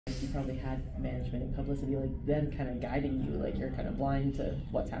probably had management and publicity, like them kind of guiding you, like you're kind of blind to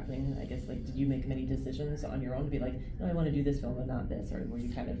what's happening. I guess, like, did you make many decisions on your own to be like, no, I want to do this film and not this, or were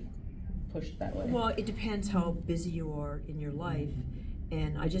you kind of pushed that way? Well, it depends how busy you are in your life.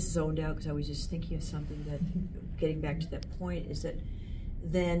 And I just zoned out because I was just thinking of something that, getting back to that point, is that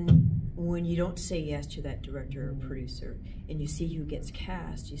then when you don't say yes to that director or producer and you see who gets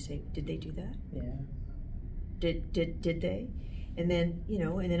cast, you say, did they do that? Yeah. Did they? And then, you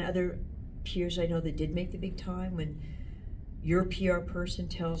know, and then other peers I know that did make the big time, when your PR person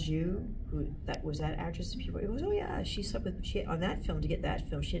tells you who that was, that actress, people, it was, oh yeah, she slept with, on that film, to get that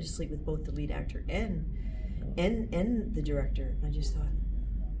film, she had to sleep with both the lead actor and the director. And I just thought,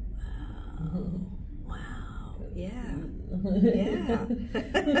 wow, yeah, yeah.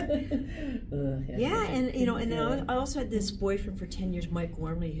 Yeah, and you know, and then I also had this boyfriend for 10 years, Mike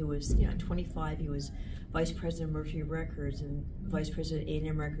Gormley, who was, you know, 25. He was vice president of Mercury Records and vice president of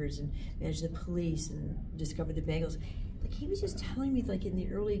A&M Records, and managed the police and discovered the Bengals. Like, he was just telling me, like, in the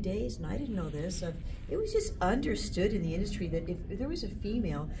early days, and I didn't know this, it was just understood in the industry that if there was a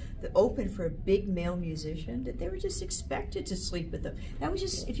female that opened for a big male musician, that they were just expected to sleep with them. That was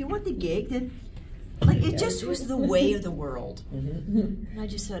just, if you want the gig, then, like, it just was the way of the world. And I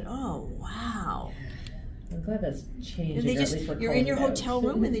just said, oh, wow. I'm glad that's changing. And they just, you're in your hotel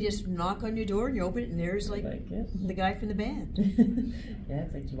room and they just knock on your door and you open it and there's like yeah, the guy from the band. Yeah,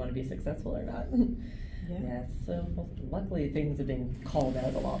 it's like, do you want to be successful or not? Yeah. So well, luckily things have been called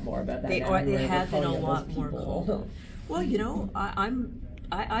out a lot more about that. They have been a lot more called out. Well, you know,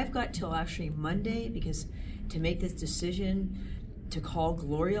 I've got till actually Monday, because to make this decision to call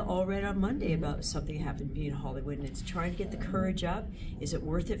Gloria already on Monday about something that happened to me in Hollywood, and it's trying to get the courage up. Is it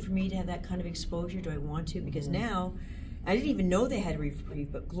worth it for me to have that kind of exposure? Do I want to? Because now, I didn't even know they had a reprieve,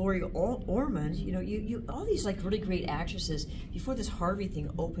 but Gloria Ormond, you know, you all these like really great actresses, before this Harvey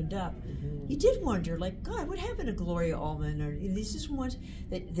thing opened up, you did wonder, like, God, what happened to Gloria Ormond? Or these just ones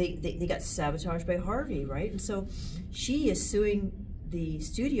that they got sabotaged by Harvey, right? And so she is suing the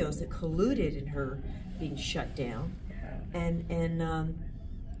studios that colluded in her being shut down. And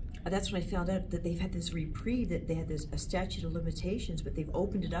that's when I found out that they've had this reprieve, that they had a statute of limitations, but they've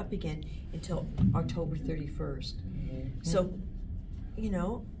opened it up again until October 31st. So, you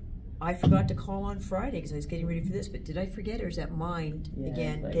know, I forgot to call on Friday because I was getting ready for this, but did I forget, or is that mind,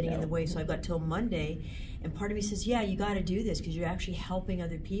 again, like getting in the way? So I've got till Monday, and part of me says, yeah, you got to do this because you're actually helping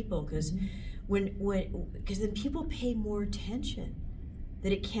other people, because because then people pay more attention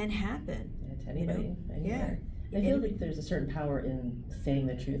that it can happen. Yeah, to anybody. You know? Yeah. I feel like there's a certain power in saying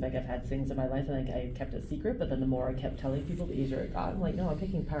the truth. Like, I've had things in my life, like I kept it secret, but then the more I kept telling people, the easier it got. I'm like, no, I'm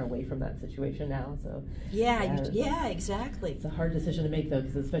taking power away from that situation now. So yeah, exactly. It's a hard decision to make, though,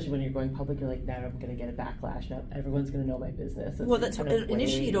 because especially when you're going public, you're like, now I'm going to get a backlash. Now everyone's going to know my business. Well, that's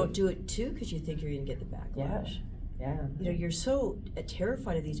initially you don't do it too because you think you're going to get the backlash. Yeah. You know, you're so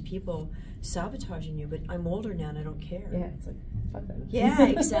terrified of these people sabotaging you, but I'm older now and I don't care. Yeah, it's like, fuck them. Yeah,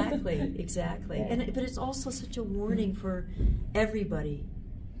 exactly, exactly. Yeah. But it's also such a warning for everybody,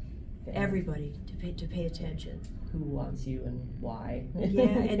 everybody to pay attention. Who wants you and why? Yeah,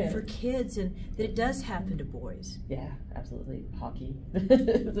 and for kids, and that it does happen to boys. Yeah, absolutely. Hockey.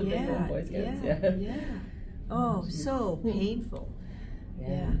 It's a big one, boys kids. Yeah. Oh, so painful.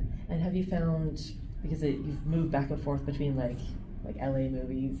 Yeah. And have you found, because you've moved back and forth between like LA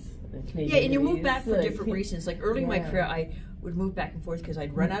movies and Canadian and you movies, move back for different reasons. Like early in my career, I would move back and forth because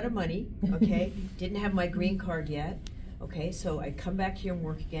I'd run out of money, okay? Didn't have my green card yet, okay? So I'd come back here and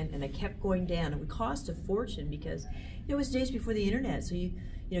work again, and I kept going down. It would cost a fortune because it was days before the internet. So you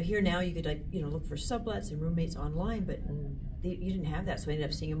know, here now you could look for sublets and roommates online, but you didn't have that. So I ended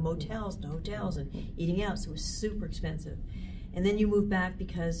up staying in motels and hotels and eating out. So it was super expensive. And then you move back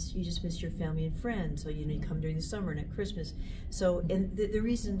because you just miss your family and friends. So, you know, you come during the summer and at Christmas. So, and the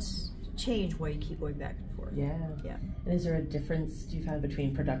reasons change why you keep going back and forth. Yeah. And is there a difference, do you find,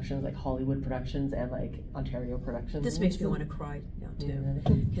 between productions, like Hollywood productions and like Ontario productions? This makes me want to cry now, too.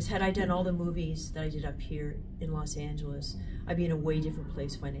 Because had I done all the movies that I did up here in Los Angeles, I'd be in a way different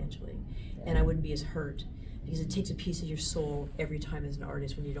place financially. And I wouldn't be as hurt. Because it takes a piece of your soul every time as an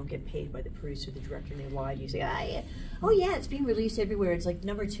artist when you don't get paid by the producer, the director, and they lie to you. You say, oh yeah, it's being released everywhere. It's like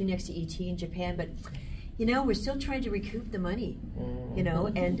 #2 next to E.T. in Japan, but you know, we're still trying to recoup the money, you know,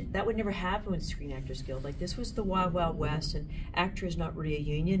 and that would never happen with Screen Actors Guild. Like, this was the Wild Wild West, and actor is not really a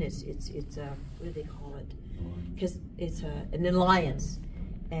union. It's what do they call it? Because it's an alliance.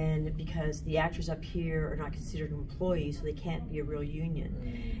 And because the actors up here are not considered employees, so they can't be a real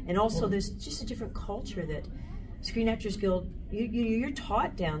union. And also, there's just a different culture that Screen Actors Guild, you're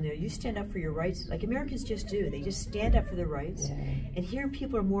taught down there. You stand up for your rights, like Americans just do. They just stand up for their rights. Yeah. And here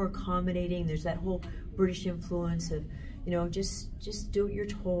people are more accommodating. There's that whole British influence of, you know, just do what you're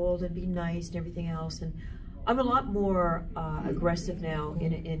told and be nice and everything else. And I'm a lot more aggressive now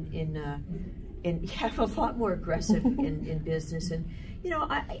I'm a lot more aggressive in business. And you know,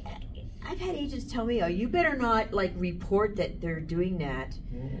 I've had agents tell me, "Oh, you better not like report that they're doing that,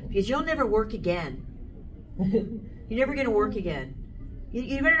 because you'll never work again. You're never going to work again.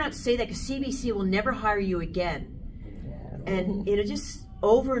 You better not say that, because CBC will never hire you again." Yeah. And you know, just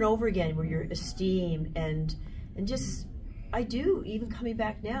over and over again, where you're esteemed and just. I do, even coming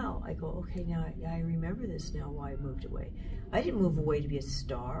back now, I go, okay, now I remember this now, why I moved away. I didn't move away to be a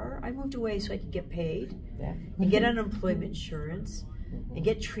star. I moved away so I could get paid and get unemployment insurance and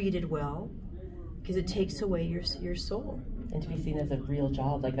get treated well, because it takes away your soul. And to be seen as a real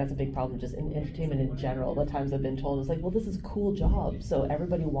job, like that's a big problem just in entertainment in general. The times I've been told, it's like, well, this is a cool job, so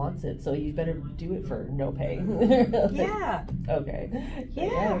everybody wants it, so you better do it for no pay. Like, yeah. Okay.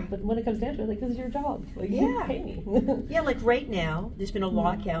 Yeah. But when it comes down to it, like, this is your job. Like, you pay me. Yeah, like right now, there's been a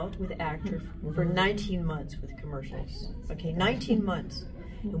lockout with actors for 19 months with commercials. Okay, 19 months.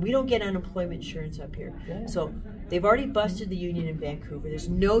 And we don't get unemployment insurance up here. Yeah. So they've already busted the union in Vancouver. There's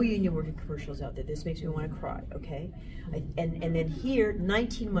no union working commercials out there. This makes me want to cry, okay? And then here,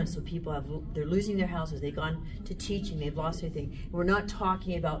 19 months, so people they're losing their houses. They've gone to teaching. They've lost everything. And we're not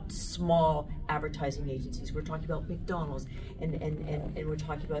talking about small advertising agencies. We're talking about McDonald's, and we're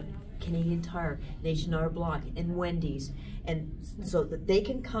talking about Canadian Tire, and H&R Block, and Wendy's. And so that they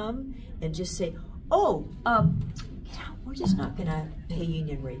can come and just say, oh, we're just not going to pay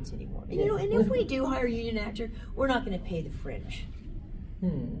union rates anymore. And, you know, and if we do hire a union actor, we're not going to pay the fringe.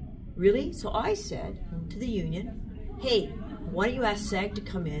 Really? So I said to the union, hey, why don't you ask SAG to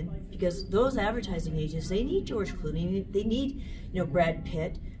come in? Because those advertising agents, they need George Clooney, they need, you know, Brad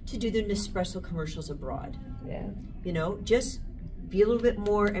Pitt to do their Nespresso commercials abroad. Yeah. You know, just be a little bit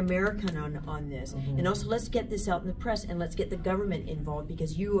more American on this. And also, let's get this out in the press, and let's get the government involved,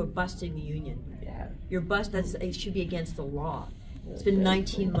 because you are busting the union. You're it should be against the law. It's been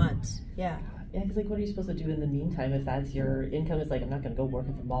 19 months. Yeah. Yeah, because like, what are you supposed to do in the meantime if that's your income? Is like, I'm not going to go work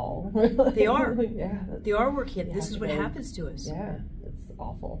at the mall. They are. Yeah. They are working. This is what happens to us. Yeah, it's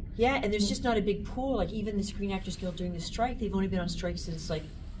awful. Yeah, and there's just not a big pool. Like even the Screen Actors Guild during the strike, they've only been on strike since like,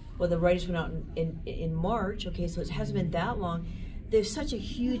 well, the writers went out in March. Okay, so it hasn't been that long. There's such a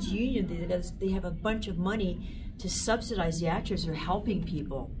huge union. They have a bunch of money to subsidize the actors. They're helping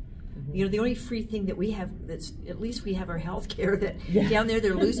people. You know, the only free thing that we have, that's at least we have our health care. That down there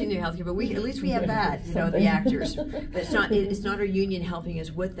they're losing their health care, but at least we have that. You know, the actors. But it's not our union helping us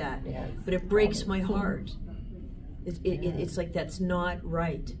with that. Yeah, but it breaks my heart. It's like, that's not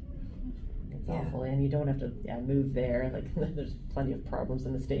right. It's awful, and you don't have to move there. Like there's plenty of problems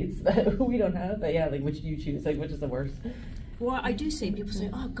in the States that we don't have. But yeah, like which do you choose? Like which is the worst? Well, I do say, people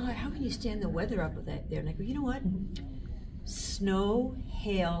say, oh God, how can you stand the weather up with that there? And I go, you know what? Snow,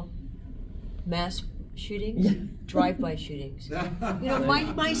 hail, mass shootings, drive-by shootings. You know,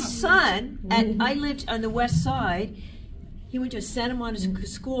 my son, I lived on the west side. He went to a Santa Monica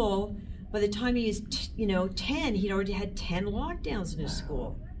school. By the time he was, 10, he'd already had 10 lockdowns in his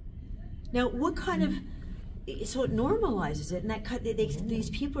school. Now, what kind of, so it normalizes it, and these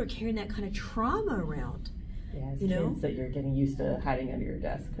people are carrying that kind of trauma around. Yeah, as kids that you're getting used to hiding under your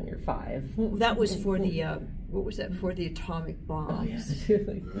desk when you're 5. That was for the, what was that, for the atomic bombs. Oh,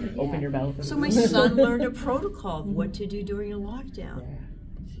 yeah. Open your mouth. So my son learned a protocol of what to do during a lockdown. Yeah,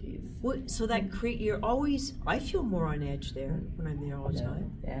 jeez. So that you're always, I feel more on edge there when I'm there all the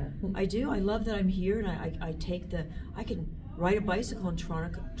time. Yeah. I do. I love that I'm here, and I can ride a bicycle in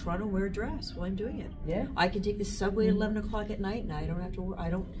Toronto, wear a dress while I'm doing it. Yeah. I can take the subway at 11 o'clock at night, and I don't have to,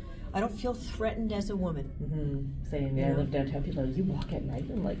 I don't feel threatened as a woman. Same. Yeah, I live downtown. People are like, you walk at night,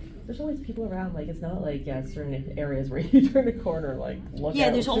 and like, there's always people around. Like, it's not like certain areas where you turn a corner, like, look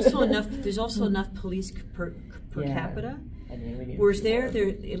out. There's also enough. There's also enough police per capita. I mean, whereas they're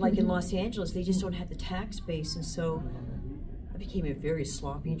like in Los Angeles, they just don't have the tax base, and so I became a very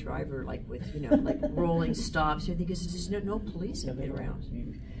sloppy driver, like with like rolling stops, because there's no police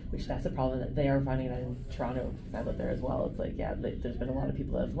around. Which that's a problem that they are finding that in Toronto. I live there as well. It's like, there's been a lot of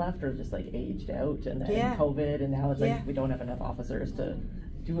people that have left or just like aged out, and then COVID, and now it's like we don't have enough officers to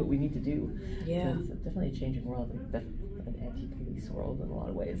do what we need to do. Yeah, so it's definitely a changing world, and an anti-police world in a lot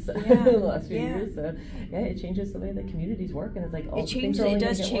of ways in the last few years. So it changes the way that communities work, and it's like it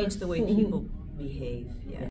does change the way people behave. Yeah.